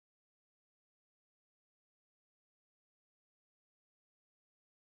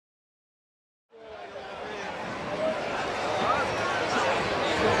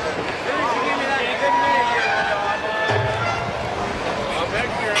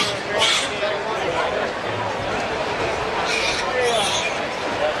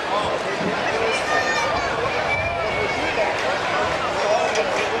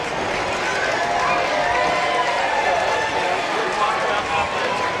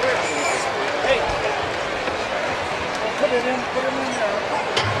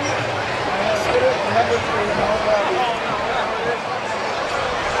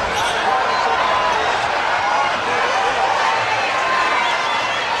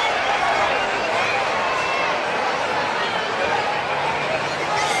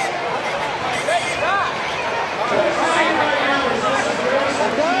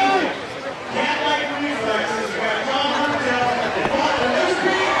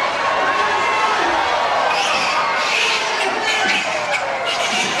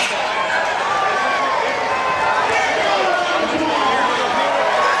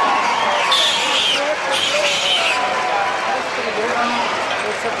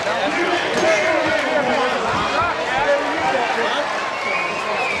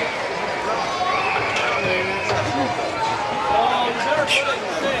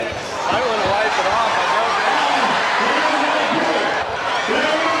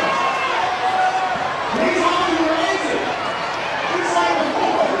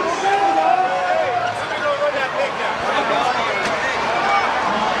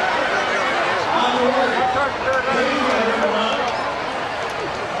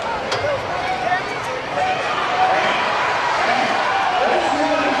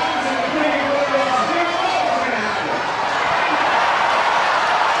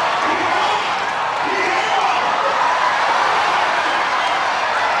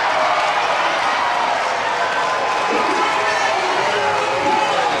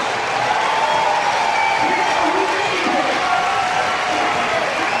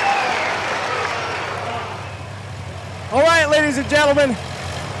Ladies and gentlemen,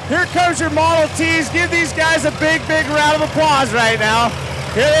 here comes your Model Ts. Give these guys a big, big round of applause right now.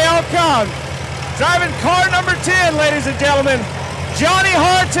 Here they all come. Driving car number 10, ladies and gentlemen, Johnny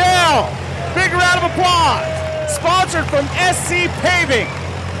Hartel. Big round of applause. Sponsored from SC Paving.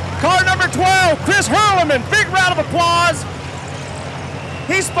 Car number 12, Chris Hurleman. Big round of applause.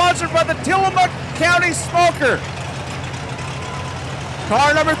 He's sponsored by the Tillamook County Smoker.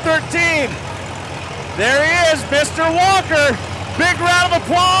 Car number 13. There he is, Mr. Walker. Big round of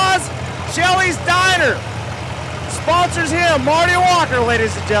applause. Shelley's Diner sponsors him, Marty Walker,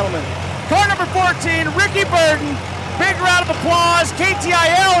 ladies and gentlemen. Car number 14, Ricky Burton. Big round of applause.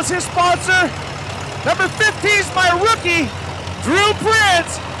 KTIL is his sponsor. Number 15 is my rookie, Drew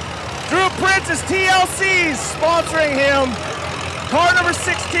Prince. Drew Prince is TLC's sponsoring him. Car number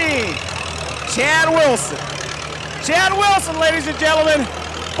 16, Chad Wilson. Chad Wilson, ladies and gentlemen,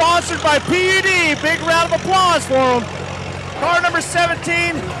 sponsored by PUD. Big round of applause for him. Car number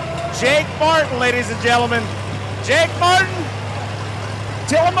 17, Jake Martin, ladies and gentlemen. Jake Martin,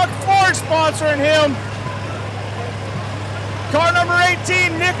 Tillamook Ford sponsoring him. Car number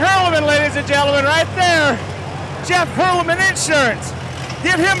 18, Nick Hurleman, ladies and gentlemen, right there. Jeff Hurleman Insurance.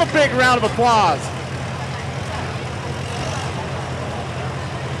 Give him a big round of applause.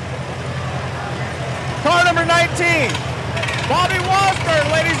 Car number 19, Bobby Wasburn,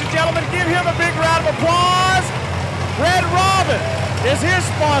 ladies and gentlemen, give him a big round of applause. Red Robin is his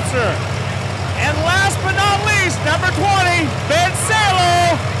sponsor. And last but not least, number 20, Ben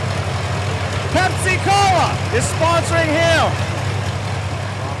Salo, Pepsi Cola is sponsoring him.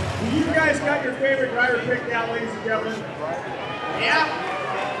 You guys got your favorite driver picked out, ladies and gentlemen? Yeah?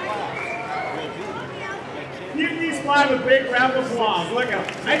 Give these five a big round of applause. Look out,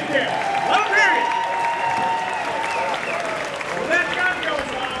 right there. Let them hear you. That gun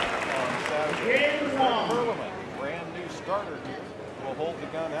goes on. The game is on. Brand new starter here. Will hold the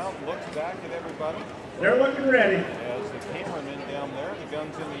gun out, looks back at everybody. They're looking ready. As the cameraman down there, the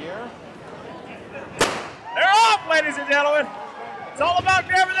gun's in the air. They're off, ladies and gentlemen. It's all about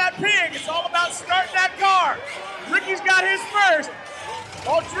grabbing that pig. It's all about starting that car. Ricky's got his first.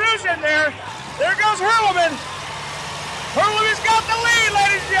 While Drew's in there, there goes Hurleman. Hurleman's got the lead,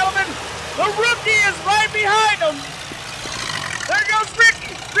 ladies and gentlemen. The rookie is right behind him. There goes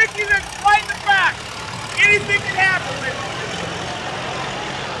Ricky. Ricky's right in the back. Anything can happen.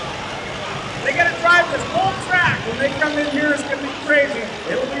 They got to drive this whole track. When they come in here, it's going to be crazy.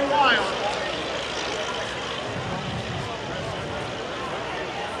 It'll be wild.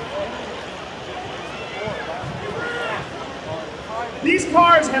 These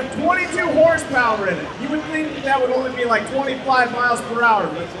cars have 22 horsepower in it. You would think that would only be like 25 miles per hour,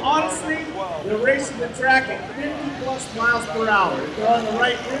 but honestly, they're racing the track at 50 plus miles per hour. If they're on the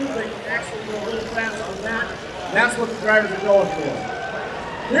right route, they can actually go a little faster than that. That's what the drivers are going for.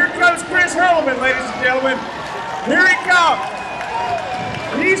 Here comes Chris Hurleman, ladies and gentlemen. Here he comes.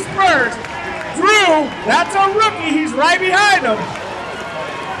 He's first. Drew, that's a rookie. He's right behind him.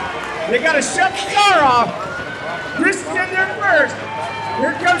 They got to shut the car off. Chris is in there first.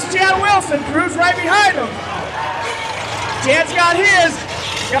 Here comes Chad Wilson. Drew's right behind him. Chad's got his.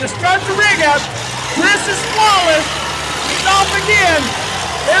 Got to start the rig up. Chris is flawless. He's off again.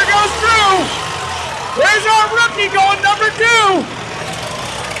 There goes Drew. There's our rookie going number 2.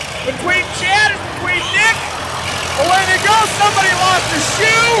 Between Chad and between Nick. Away they go. Somebody lost a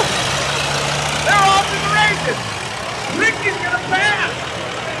shoe. They're off to the races. Ricky's going to pass.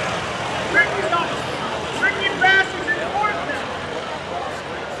 Ricky's off. Ricky passes in fourth now.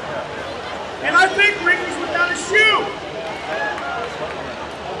 And I think Ricky's without a shoe.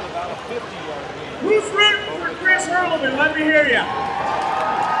 Who's rooting for Chris Hurleman? Let me hear you.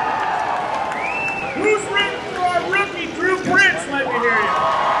 Who's rooting for our rookie, Drew Prince? Let me hear you.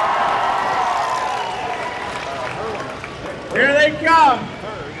 Here they come.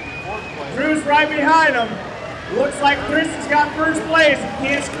 Drew's right behind him. Looks like Chris has got first place. He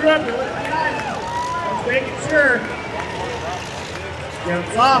can't screw up. He looks behind him. Just making sure.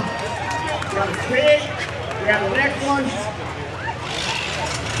 Gets off. Got his pig. We got the next one.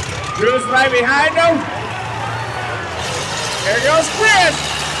 Drew's right behind him. There goes Chris.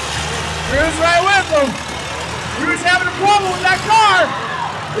 Drew's right with him. Drew's having a problem with that car.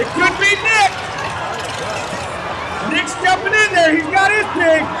 It could be Nick. Nick's jumping in there. He's got his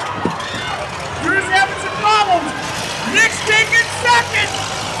pig. Drew's having some problems. Nick's taking second.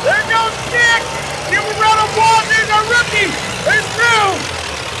 There goes Nick. Give him a round of applause. There's our rookie. There's Drew.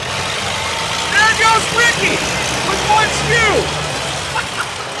 There goes Ricky with one shoe.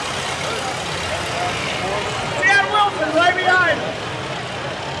 Chad Wilson right behind him.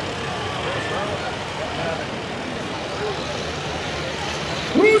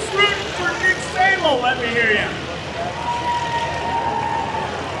 Who's rooting for Nick Salo? Let me hear you.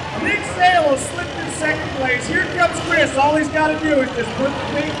 Nick Salo slipped in second place. Here comes Chris. All he's got to do is just put the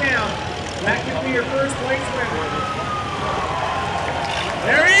pig down. That could be your first place winner.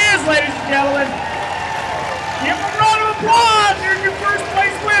 There he is, ladies and gentlemen. Give him a round of applause. Here's your first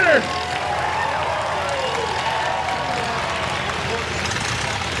place winner.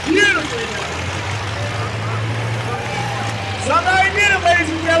 Beautifully done. Somehow he did it, ladies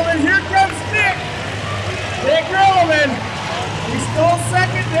and gentlemen. Here comes Nick. Nick Hurleman. He stole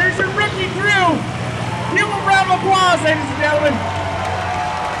second. There's your rookie, Drew. Give him a round of applause, ladies and gentlemen.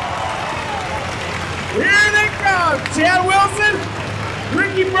 Here they come. Chad Wilson,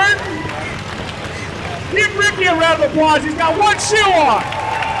 Ricky Burton. Give Ricky a round of applause. He's got one shoe on.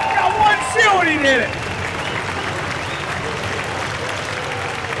 He's got one shoe and he did it.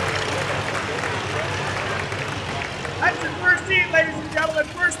 That's your first heat, ladies and gentlemen.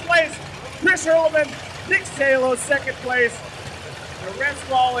 First place, Chris Hurleman. Nick Salo, second place. The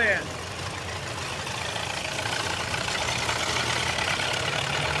rest all in.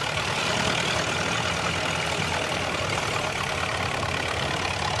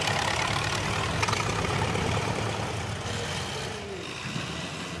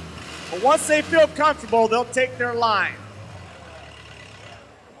 But once they feel comfortable, they'll take their line.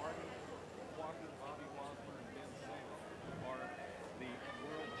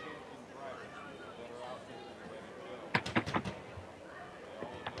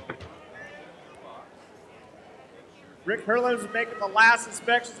 Rick Hurleman is making the last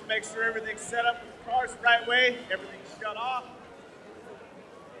inspections to make sure everything's set up with the cars the right way, everything's shut off.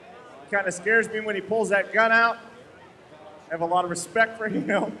 Kind of scares me when he pulls that gun out. I have a lot of respect for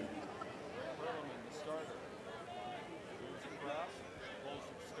him.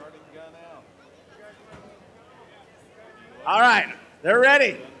 All right, they're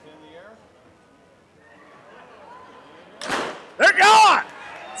ready. They're gone.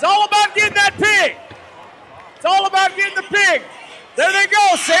 It's all about getting that pig. It's all about getting the pig. There they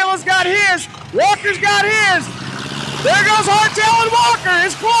go. Salo's got his. Walker's got his. There goes Hartel and Walker.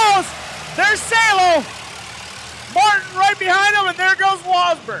 It's close. There's Salo. Martin right behind him, and there goes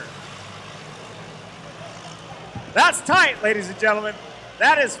Wasberg. That's tight, ladies and gentlemen.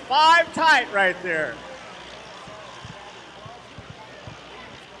 That is 5 tight right there.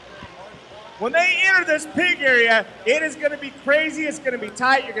 When they enter this pig area, it is going to be crazy. It's going to be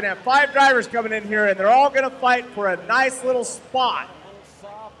tight. You're going to have 5 drivers coming in here, and they're all going to fight for a nice little spot.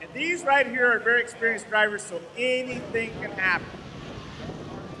 And these right here are very experienced drivers, so anything can happen.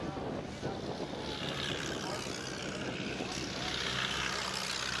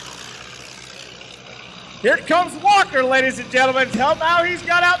 Here comes Walker, ladies and gentlemen. Tell him how he's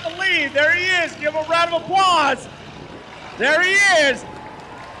got out the lead. There he is. Give him a round of applause. There he is.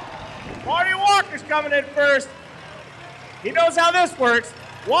 Marty Walker's coming in first. He knows how this works.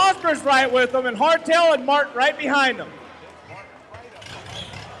 Wasberg's right with him, and Hartel and Martin right behind him.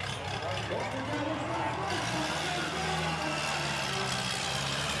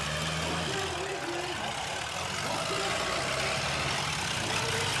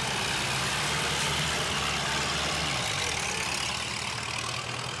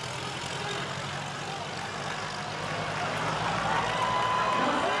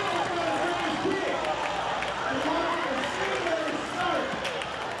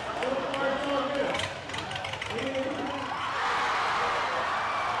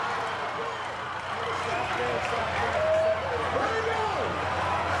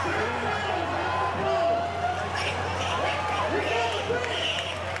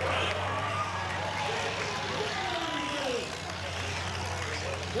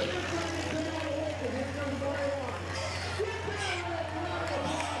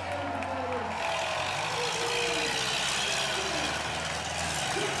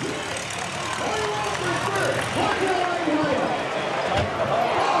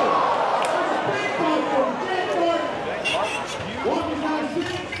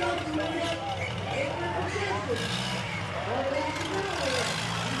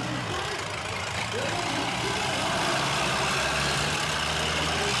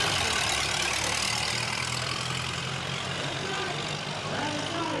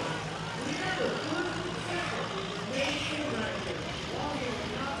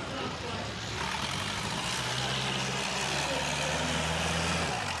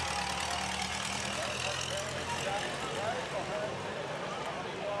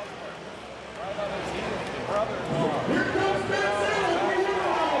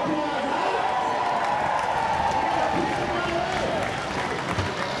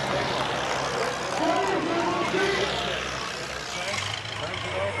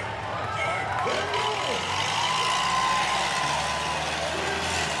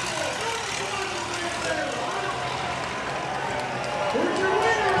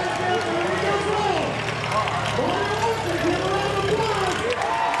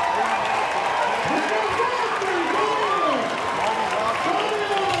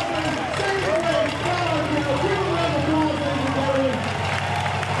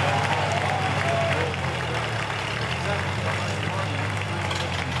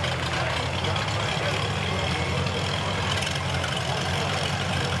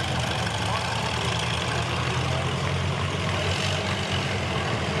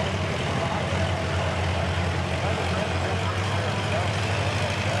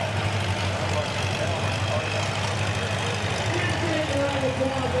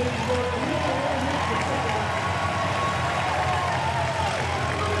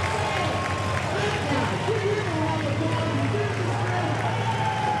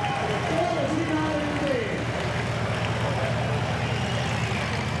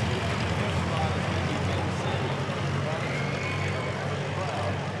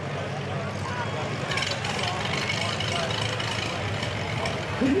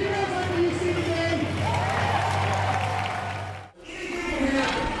 Did you guys like what you see today? Anything can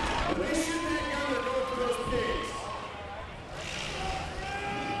happen. When they shoot that gun, they're going for those pigs.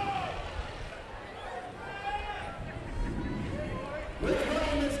 When the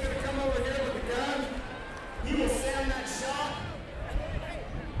government's going to come over here with the gun, he will sound that shot,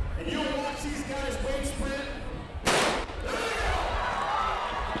 and you'll watch these guys wing sprint.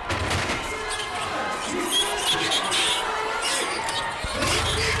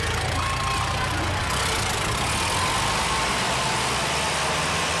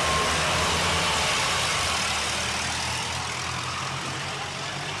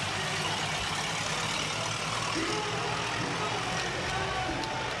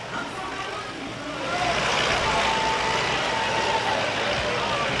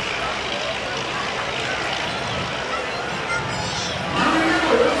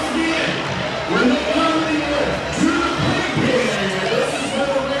 When they come in here to the pig area, this is where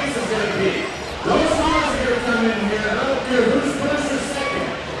the race is going to be. Those cars are going to come in here, I don't care who's first or second.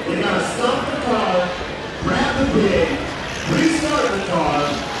 They got to stop the car, grab the pig, restart the car,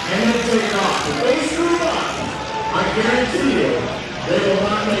 and then take off. If they screw up, I guarantee you, they will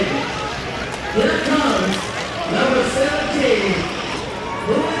not make it. Here comes number 17.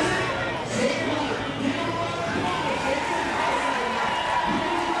 Who is it?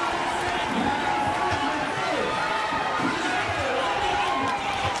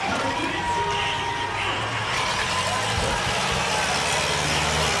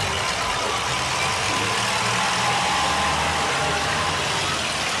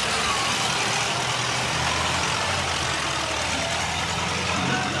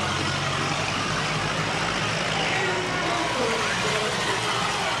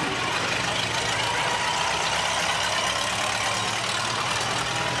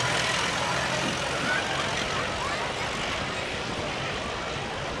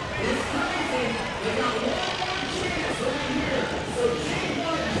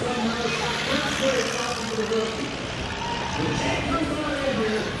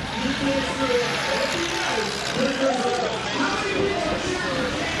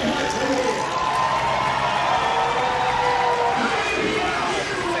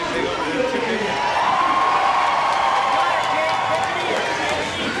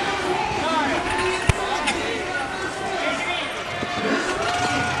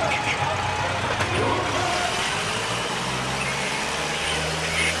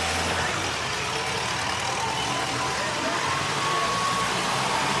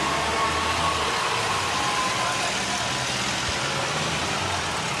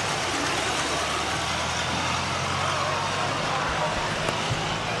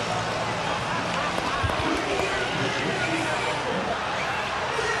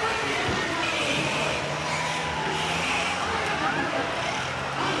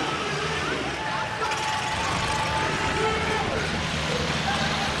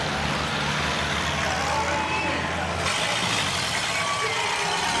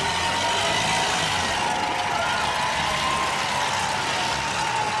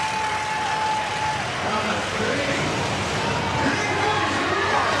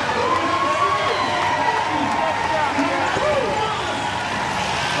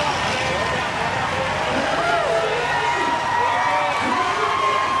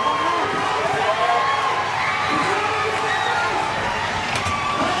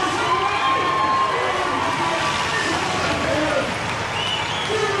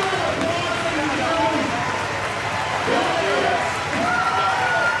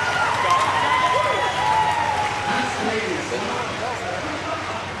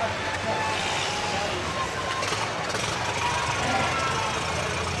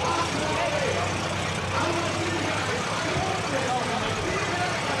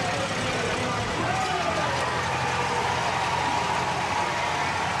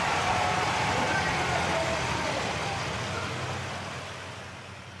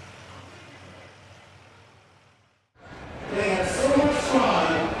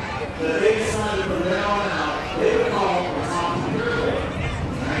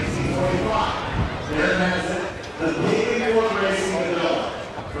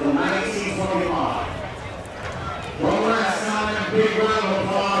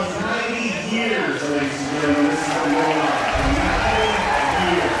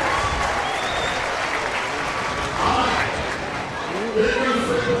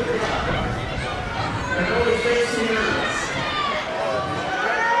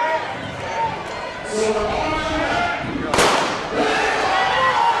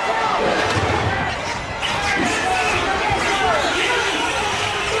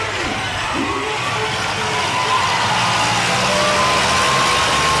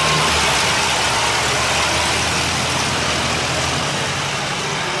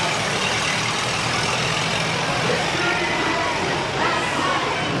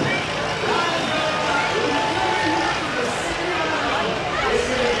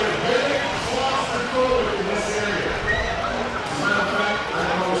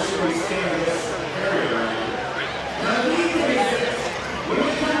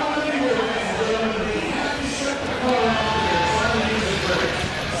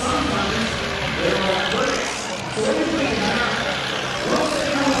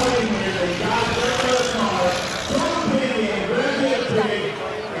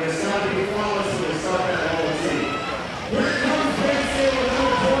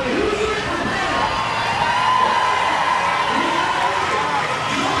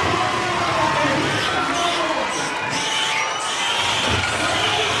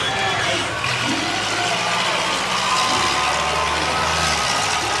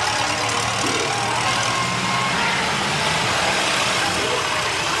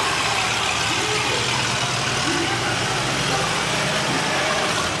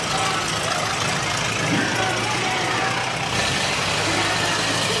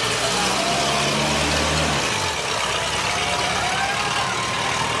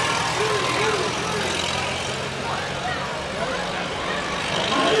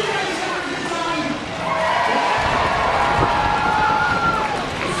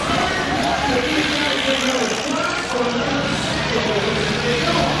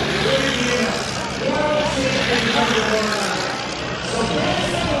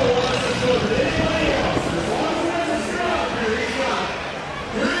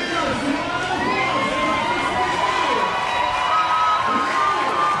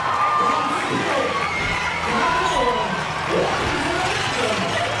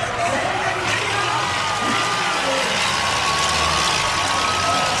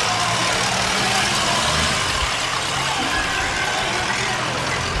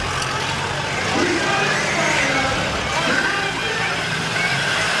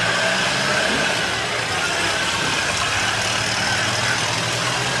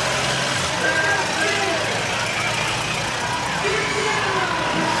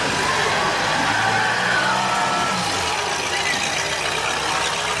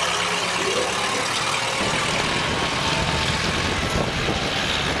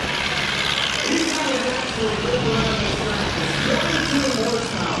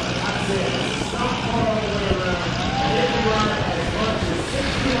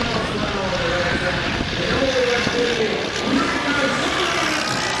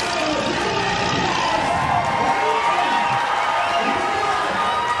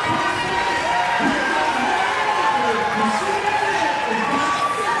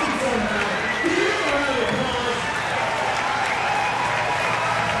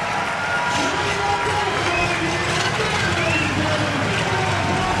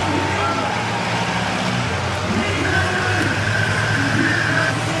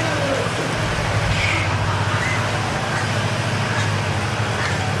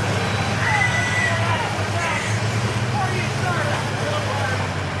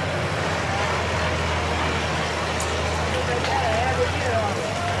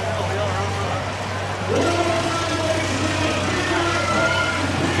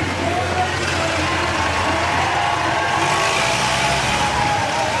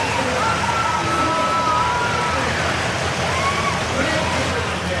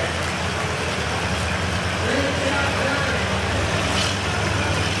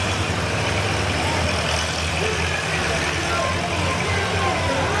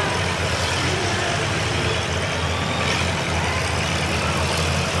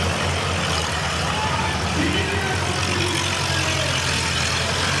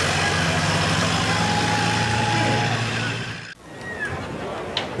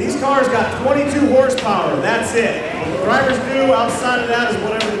 These cars got 22 horsepower, that's it. What the drivers do outside of that is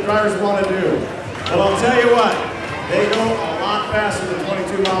whatever the drivers want to do. But I'll tell you what, they go a lot faster than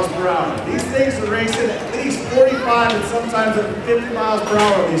 22 miles per hour. These things are racing at least 45 and sometimes up to 50 miles per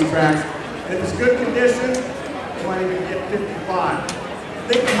hour on these tracks. And if it's good conditions, you might even get 55.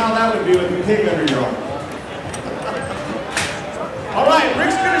 Think of how that would be with a pig under your arm. All right,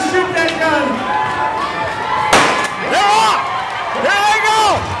 Rick's gonna shoot that gun. They're off! Here they go!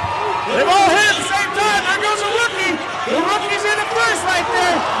 They've all hit at the same time. There goes a rookie. The rookie's in the first right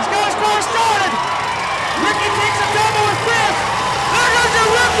there. He's got his car started. Ricky takes a double with Chris. There goes your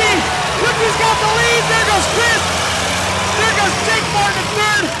rookie. Rookie's got the lead. There goes Chris. There goes Jake Martin in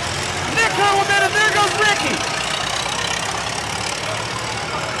third. Nick Hurlman, and there goes Ricky.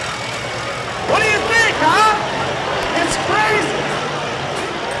 What do you think, huh? It's crazy.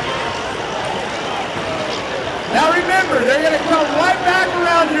 Now remember, they're going to come right back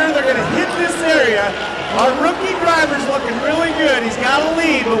around here. They're going to hit this area. Our rookie driver's looking really good. He's got a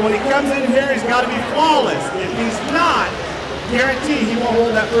lead, but when he comes in here, he's got to be flawless. If he's not, guarantee he won't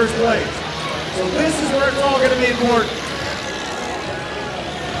hold that first place. So this is where it's all going to be important.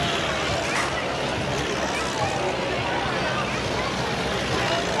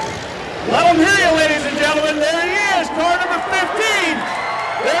 Let them hear you, ladies and gentlemen. There he is, car number 15.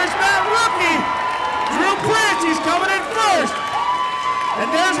 There's that rookie. Drew Prince, he's coming in first. And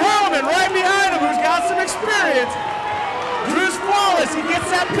there's Hellman right behind him, who's got some experience. Drew's flawless, he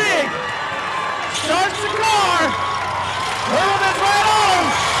gets that pig. Starts the car. Hellman's right on him.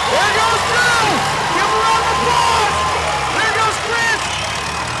 There goes Drew. Give him a round of applause. There goes Chris.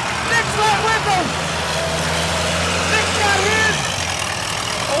 Nick's right with him. Nick's got his.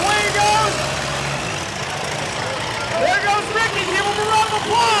 Away he goes. There goes Ricky. Give him a round of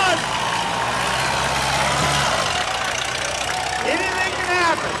applause. Anything can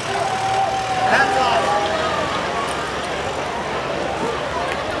happen. That's awesome.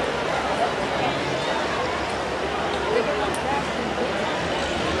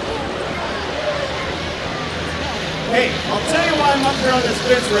 Hey, I'll tell you why I'm up here on this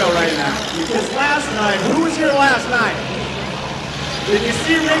fence rail right now. Because last night, who was here last night? Did you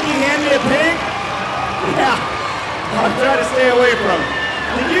see Ricky hand me a pig? Yeah. I'm trying to stay away from him.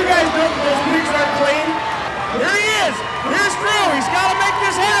 Did you guys know that those pigs aren't clean? Here he is. Here's Drew. He's got to make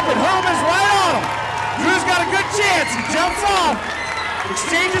this happen. Hurlman's right on him. Drew's got a good chance. He jumps off.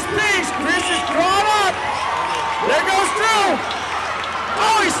 Exchanges pigs. Chris is drawn up. There goes Drew.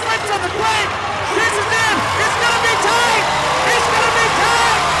 Oh, he slips on the brake. Chris is in. It's going to be tight. It's going to be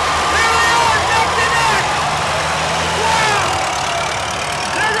tight. There they are, neck to neck. Wow.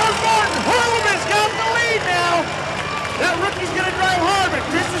 There goes Martin. Hurlman's got the lead now. That rookie's going to drive hard, but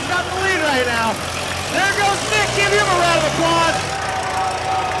Chris has got the lead right now. There goes Nick. Give him a round of applause.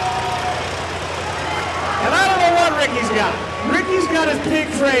 And I don't know what Ricky's got. Ricky's got his pig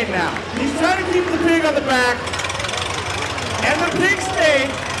trained now. He's trying to keep the pig on the back. And the pig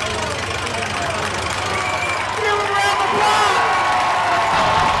stayed. Give him a round of applause.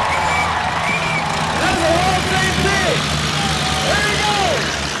 That's a well-trained pig. There he goes.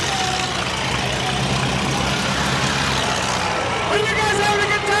 Are you guys having a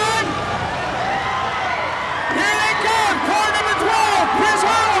good time?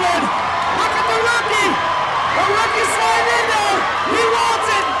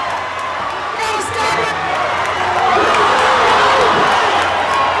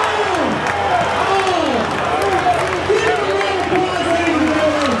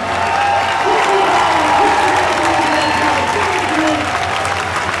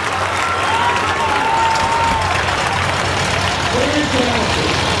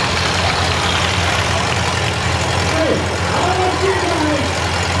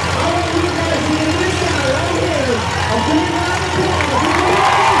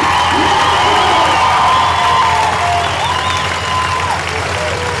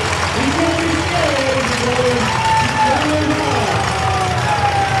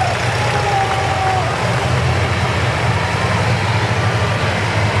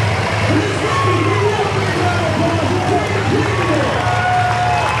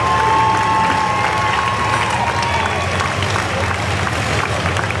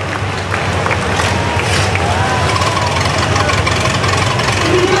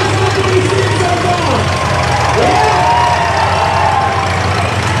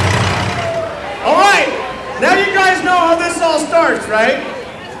 starts, right?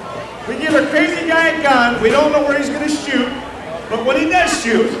 We give a crazy guy a gun. We don't know where he's going to shoot. But when he does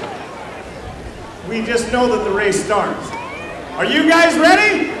shoot, we just know that the race starts. Are you guys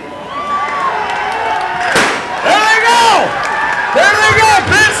ready? There they go! There they go!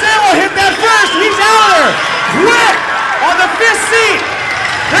 Ben Samuel hit that first. He's out of there. Quick! On the 5th seat.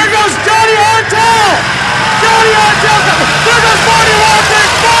 There goes Johnny Hartel. Johnny Hartel. There goes Marty Walker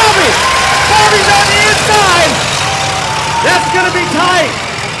and Bobby. Bobby's on the inside. That's going to be tight.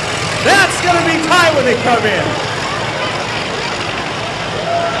 That's going to be tight when they come in.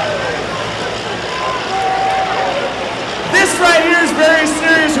 This right here is very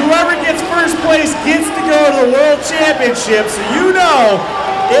serious. Whoever gets first place gets to go to the World Championship, so you know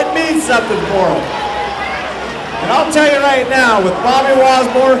it means something for them. And I'll tell you right now, with Bobby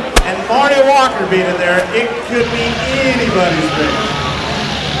Wasmore and Marty Walker being in there, it could be anybody's race.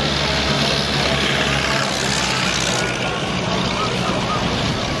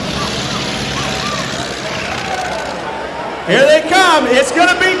 Here they come. It's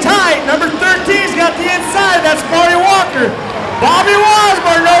going to be tight. Number 13's got the inside. That's Marty Walker. Bobby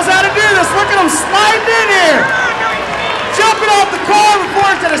Wasmore knows how to do this. Look at him sliding in here. Jumping off the car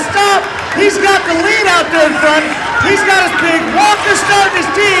before it's going to stop. He's got the lead out there in front. He's got his big. Walker's starting his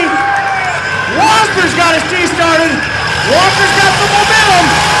tee. Wasmore's got his tee started. Walker's got the momentum.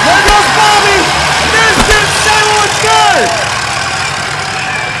 There goes Bobby. There's Ben Samuel in third.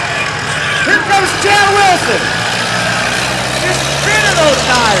 Here comes Chad Wilson. Just spinning those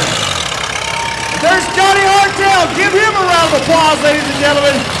tires. There's Johnny Hartel. Give him a round of applause, ladies and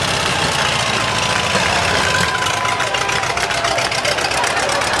gentlemen.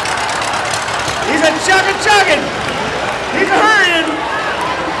 He's a chugging. He's a hurrying.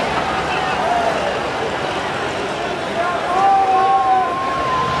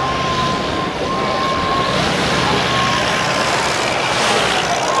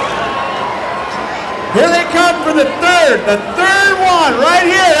 Here they come for the third one right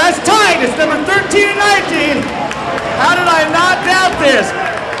here. That's tight. It's number 13 and 19. How did I not doubt this?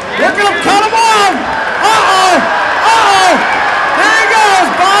 Look at him cut him off. Uh-oh. There he goes.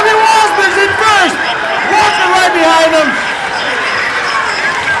 Bobby Wasmore's in first. Walker right behind him.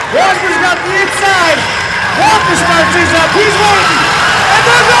 Wasmore's got the inside. Walker starts these up. He's waiting. And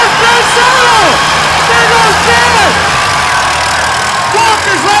there goes Ben Samuel. There goes Ben.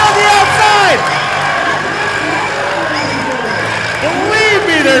 Walker's right on the outside. Believe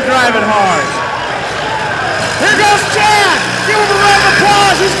me, they're driving hard. Here goes Chad. Give him a round of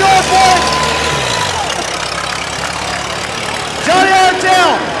applause. He's going for it. Johnny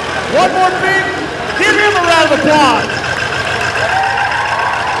Hartel. One more beat. Give him a round of applause.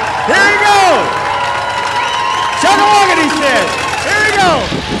 Here he goes. Chug-a-lug, he says. Here he goes.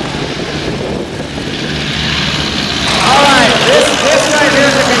 All right, this right here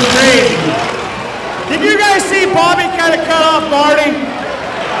is going to be crazy. Did you guys see Bobby kind of cut off Marty?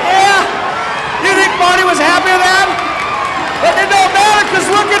 Yeah? You think Marty was happy with that? But it don't matter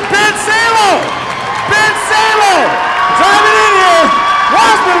because look at Ben Samuel. Ben Samuel driving in here.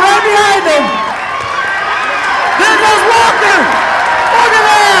 Wasmore right behind him. There goes Walker. Look at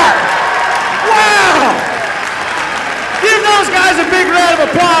that. Wow. Give those guys a big round of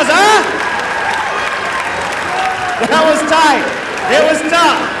applause, huh? That was tight. It was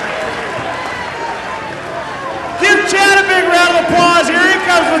tough. Give Chad a big round of applause. Here he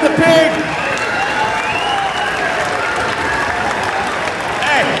comes with the pig.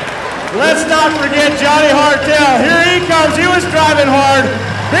 Hey, let's not forget Johnny Hartel. Here he comes. He was driving hard.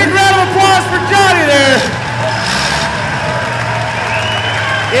 Big round of applause for Johnny there.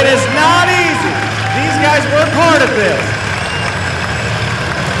 It is not easy. These guys work hard at this.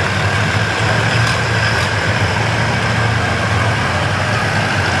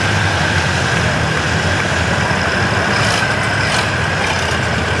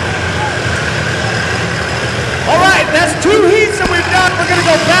 That's 2 heats that we've done. We're going to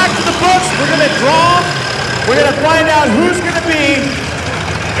go back to the books. We're going to draw. We're going to find out who's going to be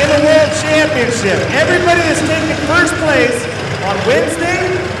in the World Championship. Everybody that's taken first place on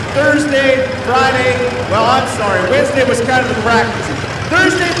Wednesday, Thursday, Friday. Well, I'm sorry. Wednesday was kind of the practice.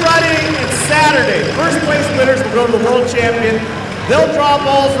 Thursday, Friday, and Saturday. First place winners will go to the World Champion. They'll draw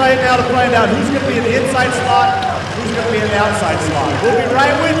balls right now to find out who's going to be in the inside slot, who's going to be in the outside slot. We'll be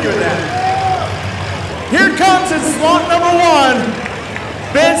right with you in that. Here comes in slot number 1,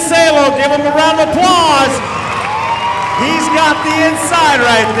 Ben Samuel. Give him a round of applause. He's got the inside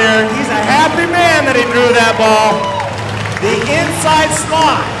right there. He's a happy man that he drew that ball. The inside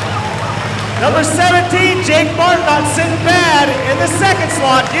slot. Number 17, Jake Martin, not sitting bad in the second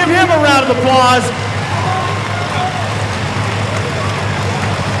slot. Give him a round of applause.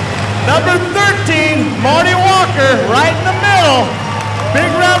 Number 13, Marty Walker, right in the middle. Big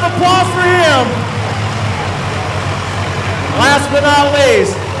round of applause for him. Last but not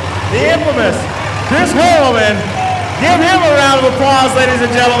least, the infamous Chris Horleman. Give him a round of applause, ladies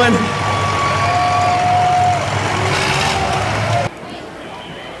and gentlemen.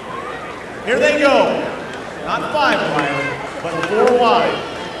 Here they go. Not 5 wide, but 4 wide.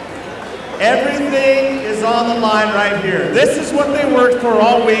 Everything is on the line right here. This is what they worked for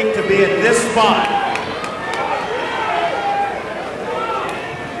all week to be in this spot.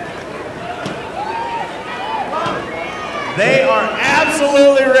 They are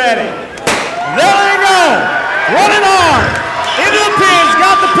absolutely ready. There they go. Running hard. Into the pigs.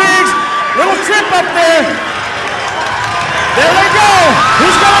 Got the pigs. Little trip up there. There they go.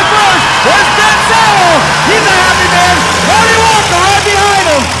 Who's going first? There's Ben Salo. He's a happy man. Marty Walker right behind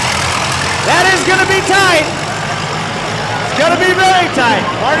him. That is going to be tight. It's going to be very tight.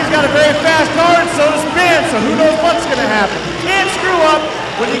 Marty's got a very fast car, and so does Ben, so who knows what's going to happen. Can't screw up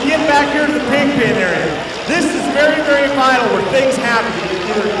when you get back here to the pig pen area. This is very, very vital where things happen. It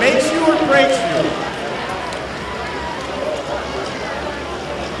either makes you or breaks you.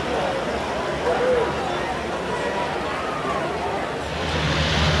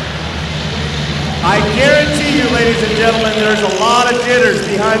 I guarantee you, ladies and gentlemen, there's a lot of jitters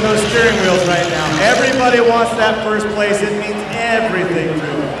behind those steering wheels right now. Everybody wants that first place. It means everything to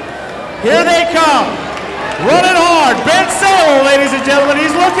them. Here they come. Running hard. Ben Salo, ladies and gentlemen.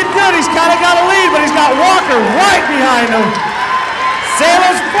 He's looking good. He's kind of got a lead, but he's got Walker right behind him.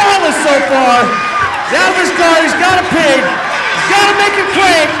 Salo's flawless so far. He's out of his car. He's got a pig. He's got to make it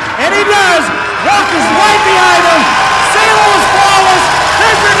quick, and he does. Walker's right behind him. Salo is flawless.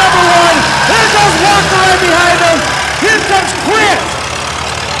 There's your number 1. There goes Walker right behind him. Here comes Chris.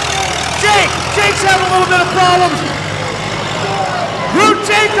 Jake's having a little bit of problems. Root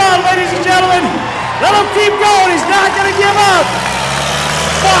Jake on, ladies and gentlemen. Let him keep going. He's not going to give up.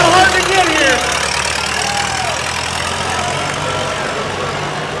 Fought hard to get here.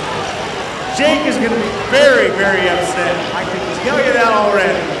 Jake is going to be very, very upset. I can tell you that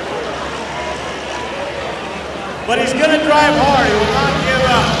already. But he's going to drive hard. He will not give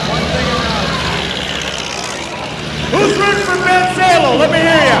up. One thing about it. Who's rooting for Ben Salo? Let me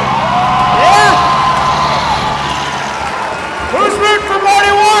hear you. Yeah? Who's rooting for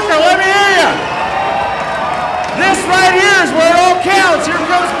Marty Walker? Let me hear you. This right here is where it all counts. Here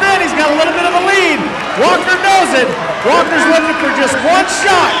comes Ben. He's got a little bit of a lead. Walker knows it. Walker's looking for just one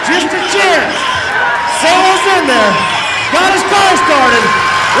shot, just a chance. Salo's in there. Got his car started.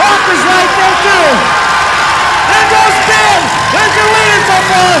 Walker's right there too. There goes Ben. There's your leader so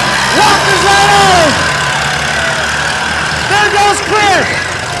far. Walker's right on. There goes Chris.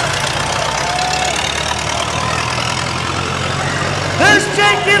 There's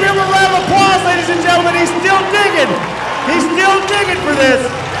Jake. Give him a round of applause, ladies and gentlemen. He's still digging. He's still digging for this.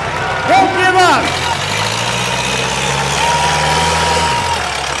 Won't give up.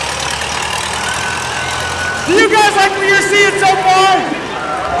 Do you guys like what you're seeing so far?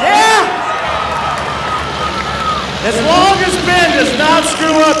 Yeah? As long as Ben does not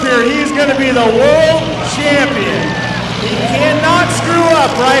screw up here, he's going to be the world champion. He cannot screw up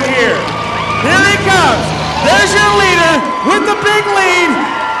right here. Here he comes. There's your leader with the big lead.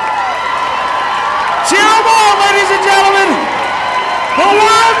 Cheer him on, ladies and gentlemen. The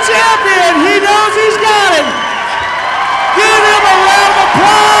world champion. He knows he's got it. Give him a round of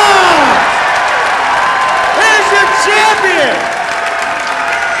applause. There's your champion.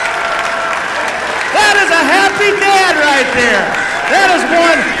 That is a happy dad right there. That is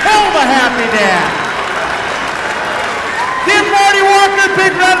one hell of a happy dad. Give Marty Walker a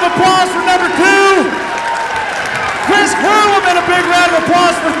big round of applause for number 2. Chris Horleman a big round of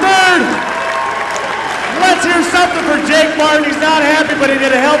applause for 3rd. Let's hear something for Jake Martin. He's not happy, but he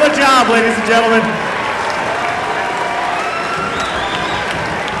did a hell of a job, ladies and gentlemen.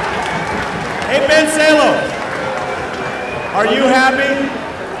 Hey, Ben Salo, are you happy?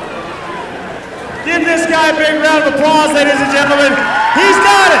 Give this guy a big round of applause, ladies and gentlemen. He's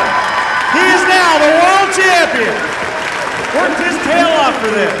got it. He is now the world champion. Worked his tail off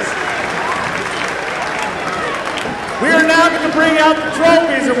for this. We are now going to bring out the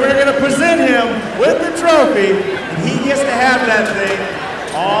trophies, and we're going to present him with the trophy, and he gets to have that thing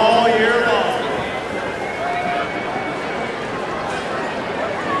all year long.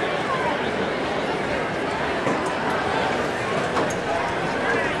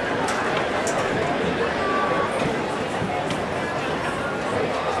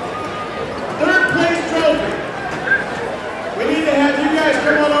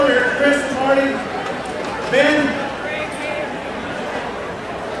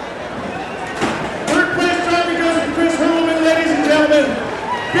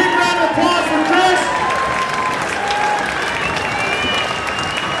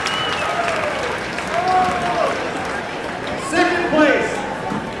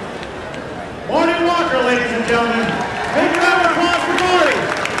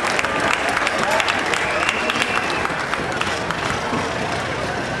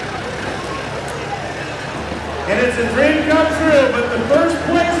 And it's a dream come true, but the first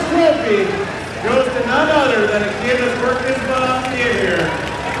place trophy goes to none other than a kid that's worked his butt off to get here.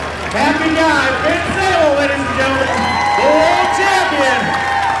 Happy guy, Ben Sable, ladies and gentlemen, the world champion.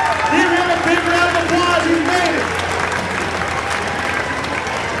 Give him a big round of applause, he's made it.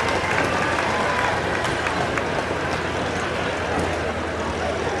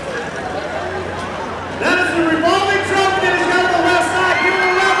 That is the revolving trophy that he's got on the left side. Give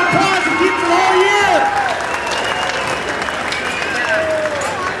him a round of applause, he keeps it all year.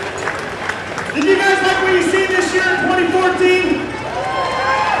 Did you guys like what you see this year in 2014?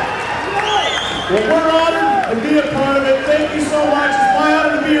 Well, we're honored to be a part of it. Thank you so much. It's my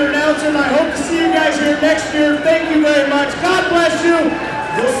honor to be your announcer, and I hope to see you guys here next year. Thank you very much. God bless you.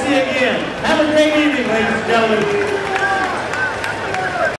 We'll see you again. Have a great evening, ladies and gentlemen.